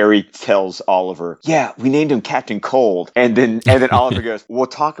Barry tells Oliver, "Yeah, we named him Captain Cold," and then Oliver goes, "We'll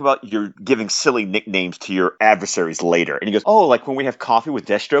talk about your giving silly nicknames to your adversaries later." And he goes, "Oh, like when we have coffee with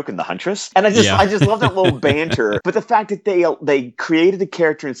Deathstroke and the Huntress?" And I just love that little banter. But the fact that they created a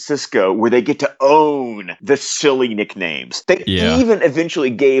character in Cisco where they get to own the silly nicknames. They even eventually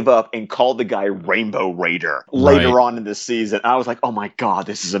gave up and called the guy Rainbow Raider later on in the season. I was like, oh my God,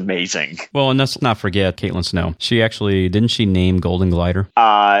 this is amazing. Well, and let's not forget Caitlin Snow. Didn't she name Golden Glider?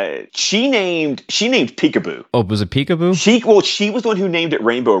 She named Peekaboo. Oh, was it Peekaboo? She was the one who named it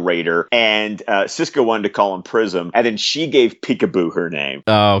Rainbow Raider, and Cisco wanted to call him Prism, and then she gave Peekaboo her name.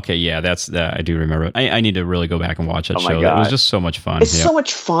 Oh, okay, yeah, I do remember it. I need to really go back and watch that show. It was just so much fun. It's so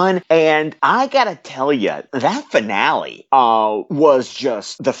much fun, and I gotta tell you, that finale was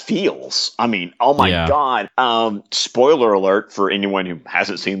just the feels. I mean, oh my God. Spoiler alert for anyone who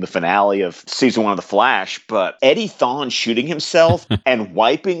hasn't seen the finale of season 1 of The Flash, but Eddie Thawne shooting himself and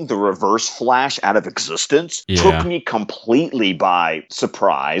wiping the Reverse Flash out of existence took me completely by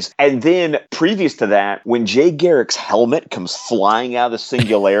surprise. And then previous to that, when Jay Garrick's helmet comes flying out of the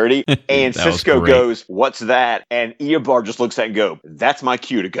singularity and Cisco goes, "What's that?" And Eobard just looks at it and go, "That's my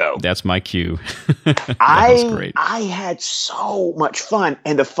cue to go." That's my cue. That was great. I had so much fun.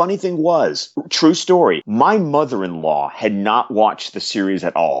 And the funny thing was, true story, my mother-in-law had not watched the series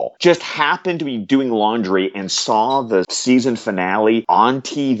at all. Just happened to be doing laundry and saw the season finale on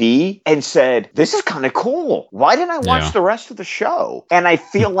TV and said, "This is kind of cool. Why didn't I watch the rest of the show?" And I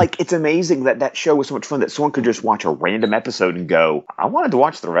feel like it's amazing that show was so much fun that someone could just watch a random episode and go, "I wanted to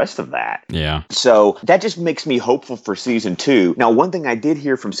watch the rest of that." Yeah. So that just makes me hopeful for season 2. Now, one thing I did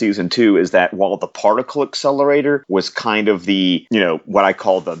hear from season 2 is that while the particle accelerator was kind of the, what I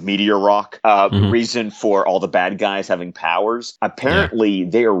call the meteor rock reason for all the bad guys having powers, apparently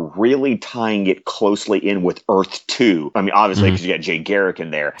they are really tying it closely in with Earth 2. I mean, obviously, because you got Jay Garrick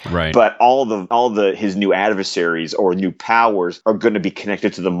in there. Right. But all his new adversaries or new powers are going to be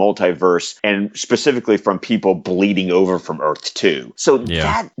connected to the multiverse, and specifically from people bleeding over from Earth 2. So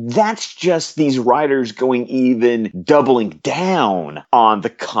that's just these writers going even doubling down on the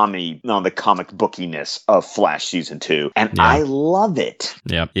comic bookiness of Flash season 2, and I love it.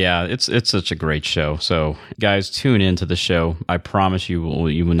 Yeah, it's such a great show. So guys, tune into the show. I promise you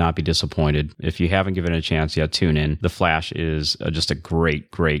will not be disappointed. If you haven't given it a chance yet, tune in. The Flash is just a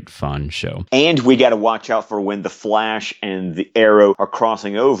great fun show. And we got to watch out for when the Flash and the Arrow are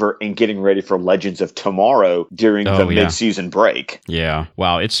crossing over and getting ready for Legends of Tomorrow during the mid-season break. Yeah.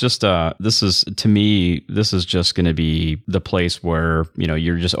 Wow. It's just this is just going to be the place where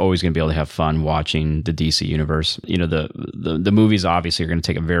you're just always going to be able to have fun watching the DC universe. The movies obviously are going to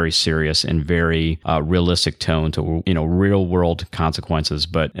take a very serious and very realistic tone to real world consequences,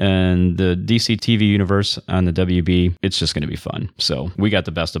 but in the DC TV universe on the WB, it's just going to be fun. So we got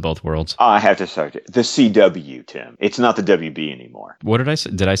the best of both worlds. I have to start the CW, Tim. It's not the WB anymore. What did I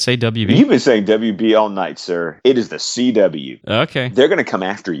say? Did I say WB? You've been saying WB all night, sir. It is the CW. Okay. They're going to come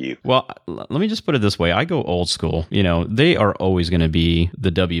after you. Well, let me just put it this way. I go old school. They are always going to be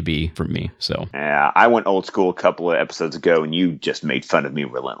the WB for me. So yeah, I went old school a couple of episodes ago, and you just made fun of me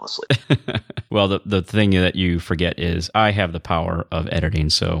relentlessly. Well, the thing that you forget is I have the power of editing,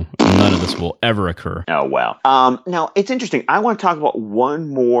 so none of this will ever occur. Oh, wow. Now, it's interesting. I want to talk about one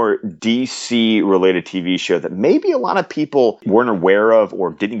more DC-related TV show that maybe a lot of people weren't aware of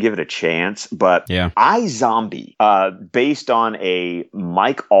or didn't give it a chance, but iZombie, based on a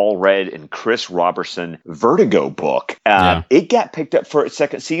Mike Allred and Chris Robertson Vertigo book. It got picked up for its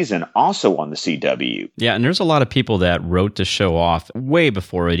second season, also on the CW. Yeah, and there's a lot of people that wrote the show off way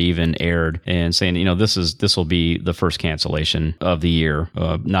before it even aired and saying, this will be the first cancellation of the year,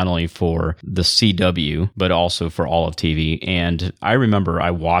 not only for the CW, but also for all of TV. And I remember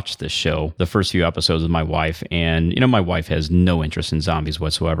I watched this show, the first few episodes with my wife, and, my wife has no interest in zombies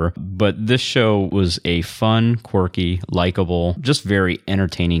whatsoever. But this show was a fun, quirky, likable, just very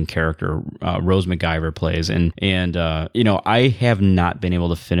entertaining character Rose McIver plays. And I have not been able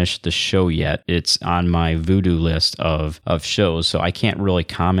to finish the show show yet. It's on my voodoo list of shows, so I can't really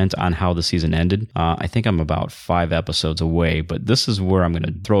comment on how the season ended. I think I'm about 5 episodes away, but this is where I'm going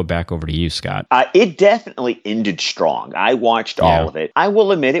to throw it back over to you, Scott. It definitely ended strong. I watched all of it. I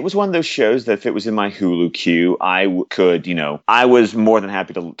will admit, it was one of those shows that if it was in my Hulu queue, I could, I was more than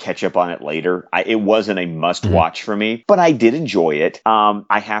happy to catch up on it later. It wasn't a must-watch for me, but I did enjoy it.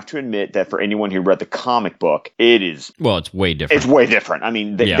 I have to admit that for anyone who read the comic book, it is... Well, it's way different. It's way different. I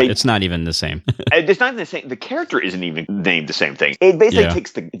mean... it's not even the same. It's not even the same. The character isn't even named the same thing. It basically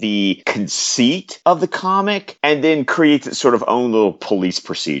takes the conceit of the comic and then creates its sort of own little police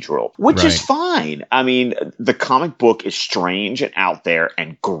procedural, which is fine. I mean, the comic book is strange and out there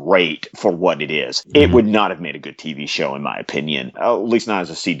and great for what it is. It would not have made a good TV show, in my opinion, at least not as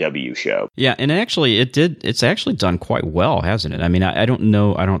a CW show. Yeah, and actually, it's actually done quite well, hasn't it? I mean, I don't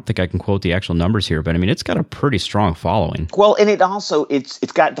know. I don't think I can quote the actual numbers here, but I mean, it's got a pretty strong following. Well, and it also, it's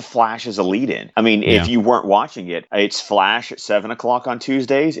got the Flash as a lead-in. I mean, if you weren't watching it, it's Flash at 7 o'clock on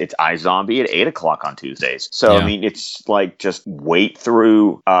Tuesdays. It's iZombie at 8 o'clock on Tuesdays. So, I mean, it's like just wait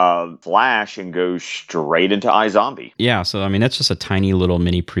through Flash and go straight into iZombie. Yeah, so, I mean, that's just a tiny little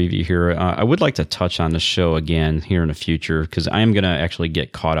mini preview here. I would like to touch on the show again here in the future, because I am going to actually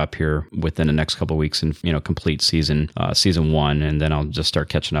get caught up here within the next couple of weeks and, complete season 1, and then I'll just start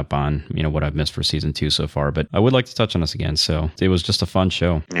catching up on, what I've missed for season 2 so far. But I would like to touch on this again, so it was just a fun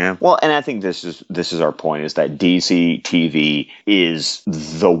show. Yeah. Well, and I think this is our point, is that DC TV is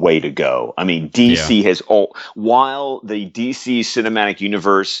the way to go. I mean, DC has while the DC cinematic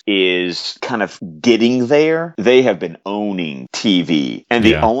universe is kind of getting there, they have been owning TV. And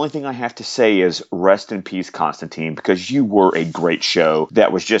the only thing I have to say is rest in peace, Constantine, because you were a great show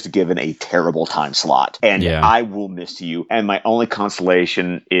that was just given a terrible time slot. And I will miss you. And my only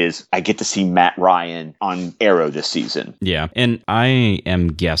consolation is I get to see Matt Ryan on Arrow this season. Yeah. And I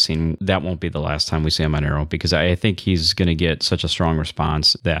am guessing that won't be the last time we see him on Arrow, because I think he's going to get such a strong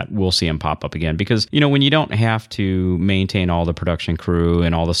response that we'll see him pop up again. Because, when you don't have to maintain all the production crew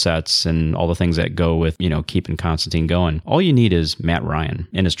and all the sets and all the things that go with, keeping Constantine going, all you need is Matt Ryan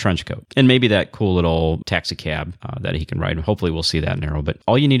and his trench coat. And maybe that cool little taxi cab that he can ride. Hopefully we'll see that in Arrow. But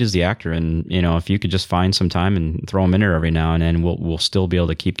all you need is the actor. And, if you could just find some time and throw him in there every now and then, we'll still be able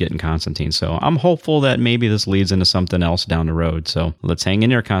to keep getting Constantine. So I'm hopeful that maybe this leads into something else down the road. So let's hang in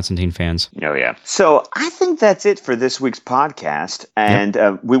there, Constantine fans. Oh, yeah. So I think that's it for this week's podcast.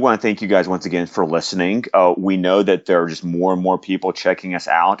 And we want to thank you guys once again for listening. We know that there are just more and more people checking us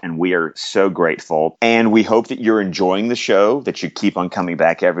out, and we are so grateful. And we hope that you're enjoying the show, that you keep on coming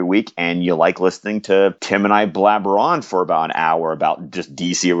back every week, and you like listening to Tim and I blabber on for about an hour about just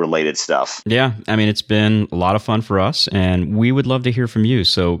DC-related stuff. Yeah, I mean, it's been a lot of fun for us, and we would love to hear from you.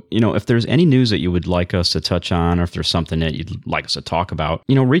 So, if there's any news that you would like us to touch on, or if there's something that you'd like us to talk about,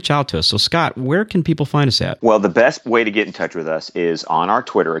 reach out to us. So, Scott, where can people find us at? Well, the best way to get in touch with us is on our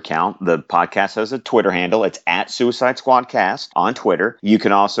Twitter account. The podcast has a Twitter handle. It's at Suicide Squadcast on Twitter. You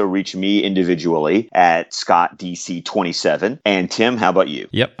can also reach me individually at ScottDC27. And Tim, how about you?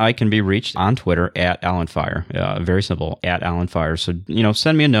 Yep, I can be reached on Twitter at AlanFire. Very simple, at AlanFire. So,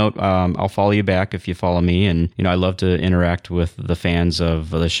 send me a note. I'll follow you back if you follow me. And, I love to interact with the fans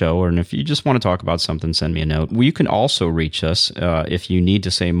of the show. And if you just want to talk about something, send me a note. You can also reach us if you need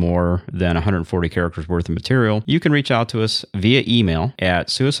to say more than 140 characters worth of material. You can reach out to us via email at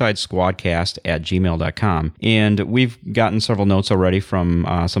suicidesquadcast@gmail.com. And we've gotten several notes already from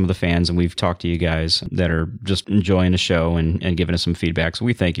some of the fans, and we've talked to you guys that are just enjoying the show and giving us some feedback. So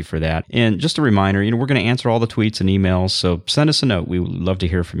we thank you for that. And just a reminder, we're going to answer all the tweets and emails. So send us a note. We would love to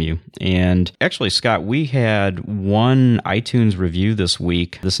hear from you. And actually, Scott, we had one iTunes review this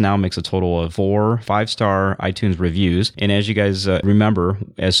week. This now makes a total of 4 5-star iTunes reviews. And as you guys remember,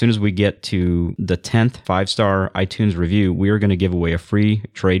 as soon as we get to the 10th 5-star iTunes review, we are going to give away a free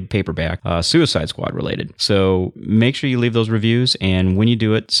trade paperback, Suicide Squad related. So make sure you leave those reviews. And when you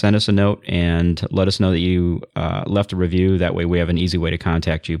do it, send us a note and let us know that you left a review. That way we have an easy way to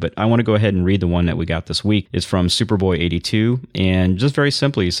contact you. But I want to go ahead and read the one that we got this week. It's from Superboy82. And just very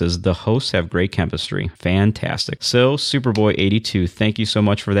simply, he says, the hosts have great chemistry. Fantastic. So Superboy82, thank you so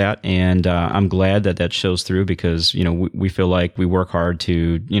much for that. And I'm glad that shows through, because, we feel like we work hard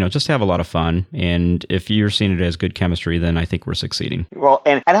to, just have a lot of fun. And if you're seeing it as good chemistry, then I think we're succeeding. Well,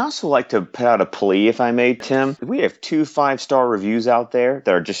 and I'd also like to put out a plea, if I may, Tim. We have 2 5-star reviews out there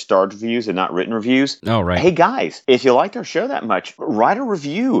that are just starred reviews and not written reviews. Oh, right. Hey, guys, if you liked our show that much, write a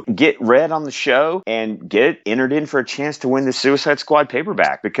review, get read on the show, and get it entered in for a chance to win the Suicide Squad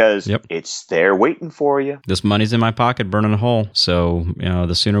paperback, because it's there waiting for you. This money's in my pocket, burning a hole. So,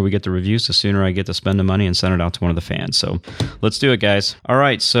 the sooner we get the reviews, the sooner I get to spend the money and send it out to one of the fans. So let's do it, guys. All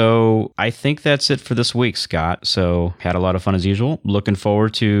right, so I think that's it for this week, Scott. So had a lot of fun as usual. Looking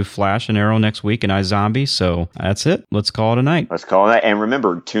forward to Flash and Arrow next week and iZombie. So that's it. Let's call it a night. Let's call it that. And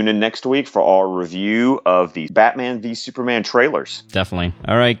remember, tune in next week for our review of the Batman v Superman trailers. Definitely.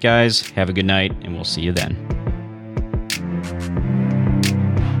 All right, guys. Have a good night, and we'll see you then.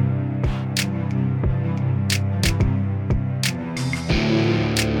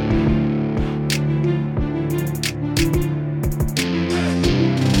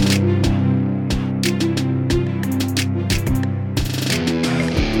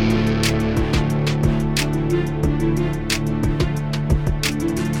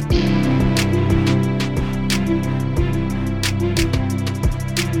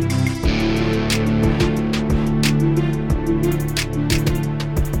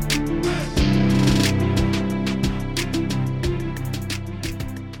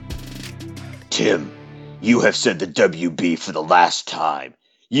 Tim, you have said the WB for the last time.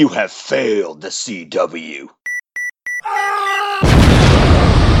 You have failed the CW.